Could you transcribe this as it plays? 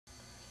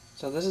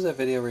So this is a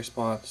video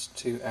response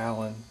to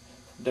Alan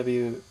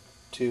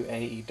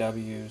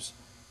W2AEW's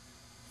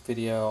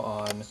video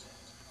on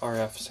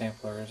RF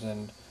samplers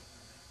and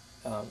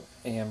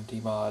AM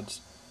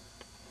demods.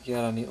 He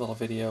had a neat little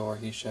video where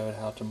he showed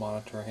how to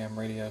monitor a ham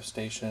radio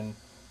station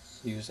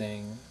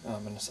using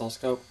an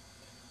oscilloscope.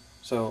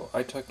 So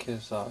I took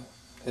his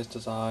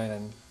design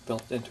and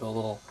built it into a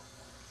little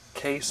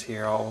case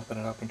here. I'll open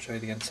it up and show you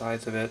the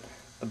insides of it.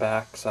 The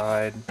back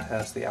side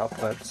has the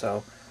output,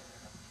 so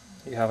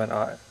you have an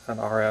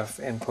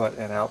RF input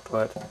and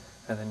output,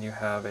 and then you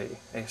have a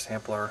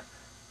sampler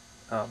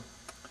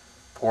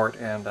port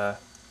and a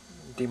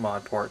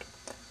demod port.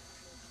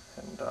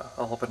 And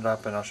I'll open it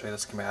up and I'll show you the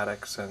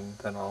schematics, and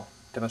then I'll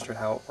demonstrate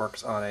how it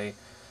works on a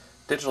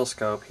digital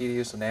scope. He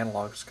used an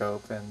analog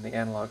scope, and the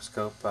analog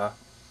scope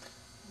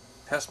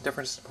has some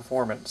differences in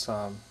performance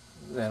than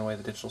the way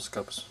the digital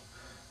scopes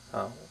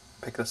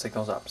pick the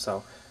signals up.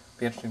 So it'll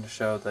be interesting to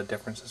show the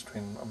differences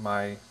between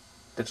my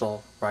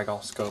digital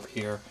Rigol scope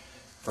here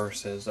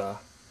versus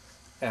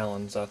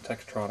Alan's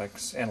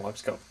Tektronix analog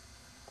scope.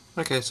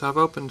 Okay, so I've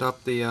opened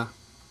up the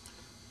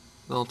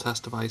little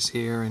test device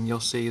here, and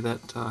you'll see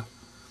that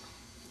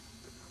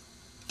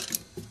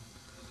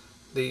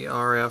the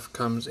RF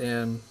comes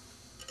in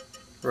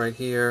right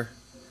here,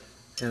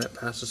 and it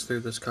passes through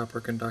this copper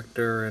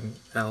conductor and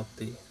out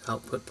the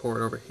output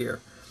port over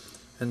here.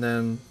 And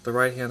then the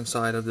right hand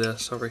side of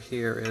this over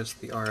here is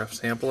the RF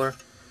sampler,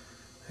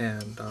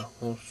 and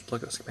we'll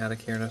look at the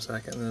schematic here in a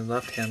second. And the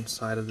left hand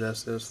side of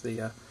this is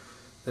the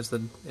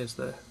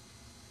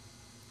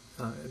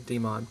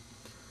demod.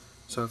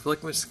 So if you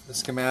look at the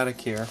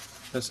schematic here,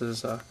 this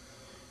is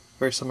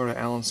very similar to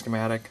Alan's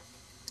schematic.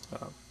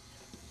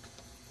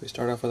 We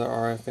start off with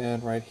our RF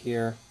in right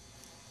here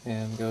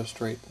and go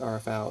straight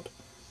RF out.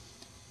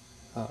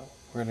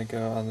 We're going to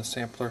go on the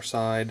sampler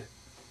side.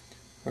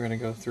 We're going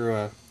to go through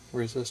a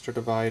resistor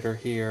divider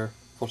here,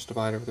 voltage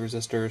divider with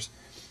resistors.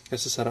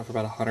 This is set up for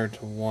about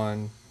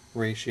 100:1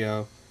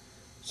 ratio.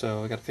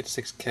 So we got a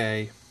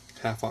 56K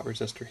half watt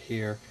resistor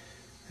here,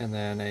 and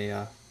then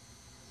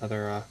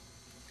another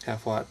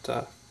half watt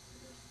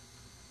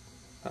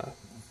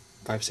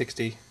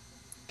 560K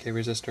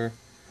resistor,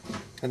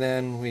 and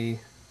then we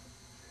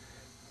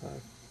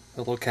a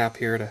little cap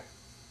here to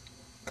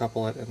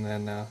couple it, and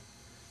then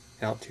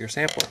out to your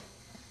sampler.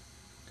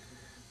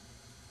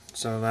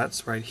 So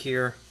that's right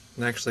here.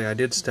 And actually, I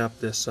did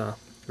step this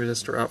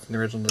resistor up from the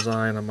original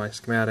design on my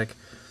schematic.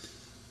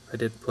 I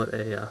did put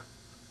a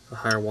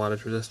higher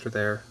wattage resistor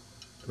there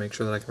to make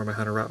sure that I can run my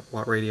 100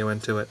 watt radio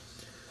into it.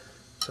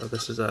 So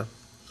this is a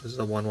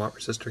 1 watt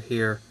resistor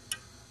here,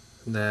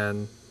 and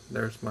then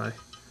there's my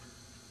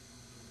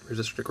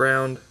resistor to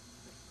ground,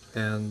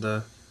 and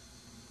the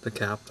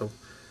cap, the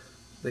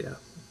 0.01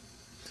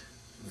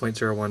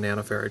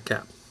 nanofarad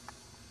cap.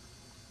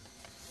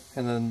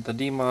 And then the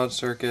demod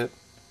circuit,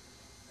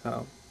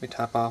 we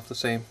tap off the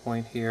same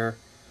point here,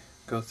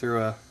 go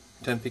through a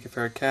 10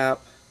 picofarad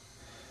cap.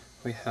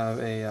 We have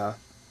a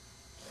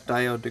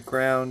diode to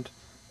ground.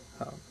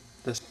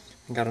 This,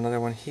 and got another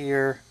one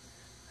here,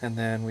 and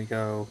then we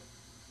go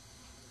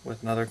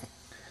with another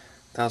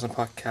 1000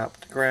 puck cap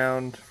to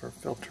ground for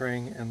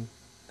filtering, and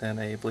then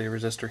a bleed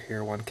resistor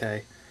here,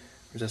 1K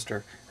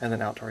resistor, and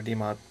then out to our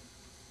demod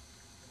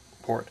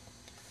port.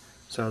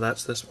 So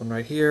that's this one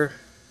right here.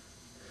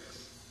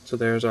 So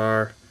there's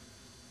our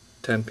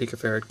 10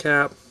 picofarad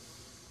cap,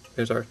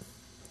 there's our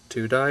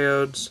 2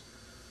 diodes,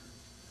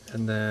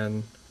 and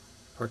then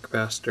our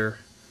capacitor.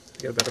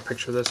 You get a better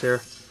picture of this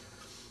here.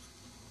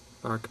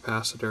 Our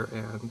capacitor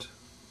and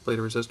bleed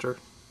resistor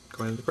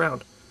going into the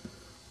ground.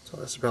 So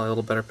this is probably a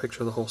little better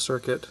picture of the whole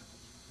circuit.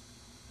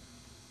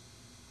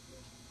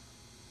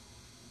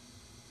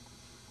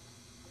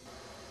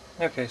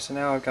 Okay, so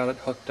now I've got it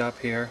hooked up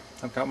here.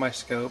 I've got my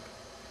scope,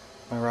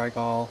 my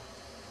Rigol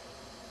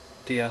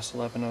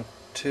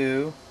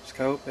DS1102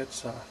 scope.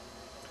 It's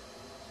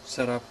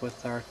set up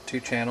with our 2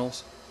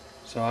 channels.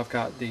 So I've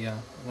got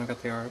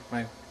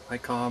my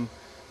ICOM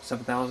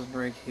 7000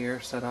 rig here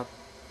set up,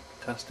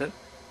 test it.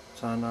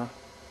 It's on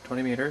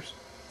 20 meters.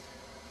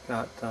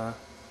 Got the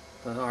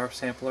RF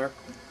sampler.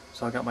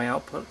 So I've got my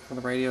output from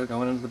the radio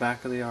going into the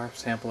back of the RF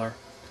sampler,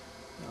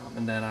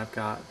 and then I've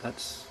got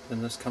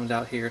then this comes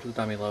out here to the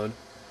dummy load.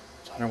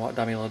 It's a 100 watt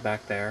dummy load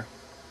back there,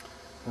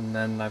 and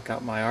then I've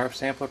got my RF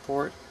sampler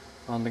port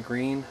on the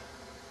green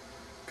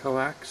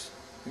coax.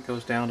 It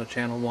goes down to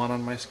channel 1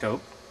 on my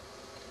scope,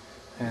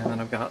 and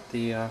then I've got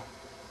the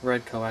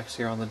red coax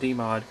here on the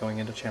demod going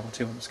into channel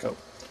 2 on the scope.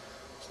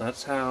 So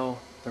that's how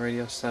the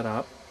radio's set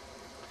up.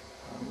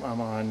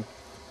 I'm on,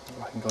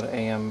 I can go to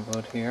AM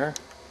mode here.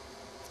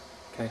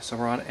 Okay, so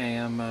we're on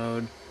AM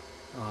mode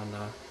on,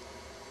 we'll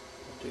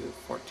do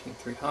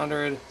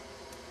 14300.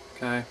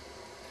 Okay,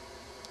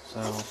 so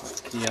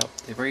if I key up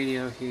the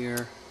radio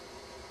here,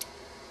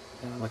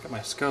 and I look at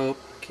my scope,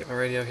 keep my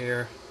radio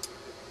here,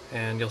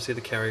 and you'll see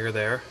the carrier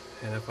there.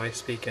 And if I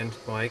speak into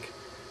the mic,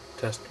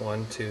 test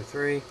 1, 2,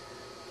 3,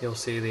 you'll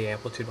see the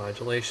amplitude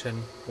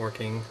modulation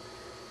working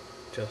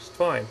just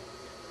fine.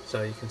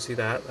 So you can see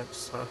that.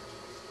 That's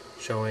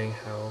showing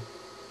how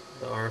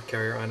the RF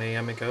carrier on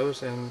AM it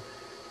goes, and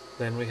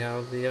then we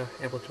have the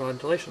amplitude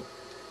modulation.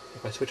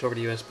 If I switch over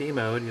to USB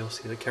mode, you'll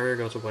see the carrier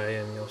goes away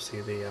and you'll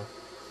see the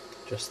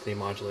just the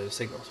modulated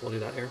signal. So we'll do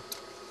that here.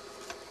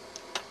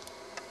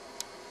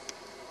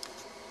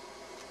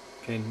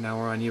 Okay, now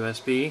we're on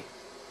USB,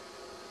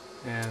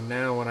 and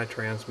now when I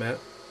transmit,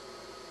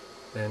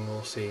 then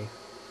we'll see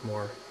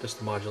more just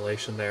the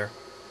modulation there.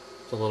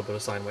 It's a little bit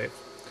of sine wave.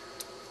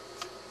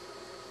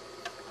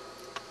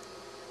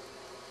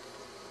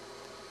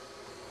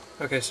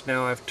 Okay, so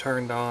now I've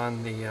turned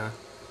on the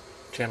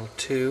channel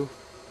 2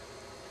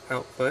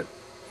 output,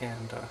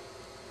 and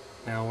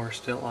now we're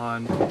still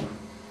on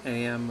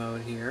AM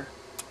mode here,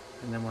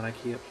 and then when I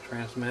key up to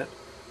transmit,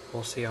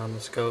 we'll see on the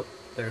scope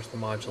there's the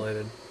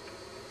modulated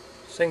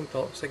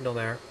signal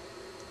there,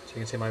 so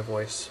you can see my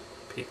voice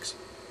peaks.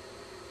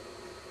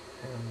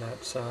 And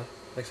that's like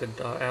I said,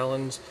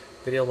 Alan's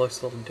video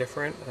looks a little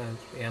different,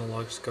 the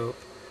analog scope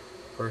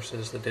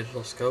versus the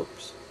digital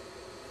scopes.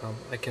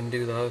 I can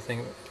do the other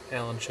thing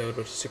Alan showed,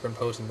 which is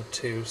superimposing the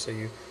two, so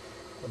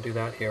we'll do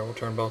that here. We'll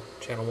turn both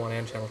channel 1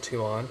 and channel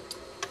 2 on.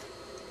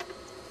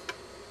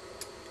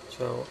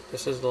 So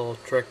this is a little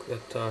trick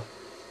that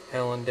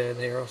Alan did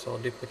here, so I'll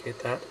duplicate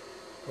that,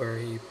 where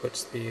he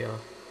puts the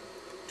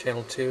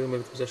channel 2,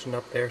 move the position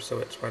up there so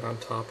it's right on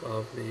top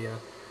of the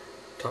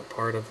top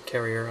part of the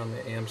carrier on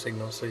the AM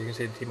signal, so you can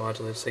see the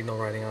demodulated signal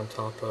riding on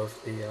top of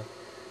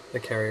the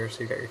carrier,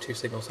 so you've got your two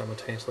signals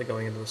simultaneously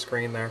going into the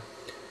screen there.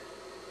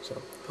 So,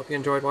 hope you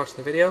enjoyed watching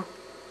the video.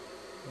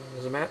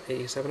 This is Matt,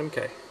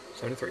 AE7MK,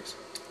 73s.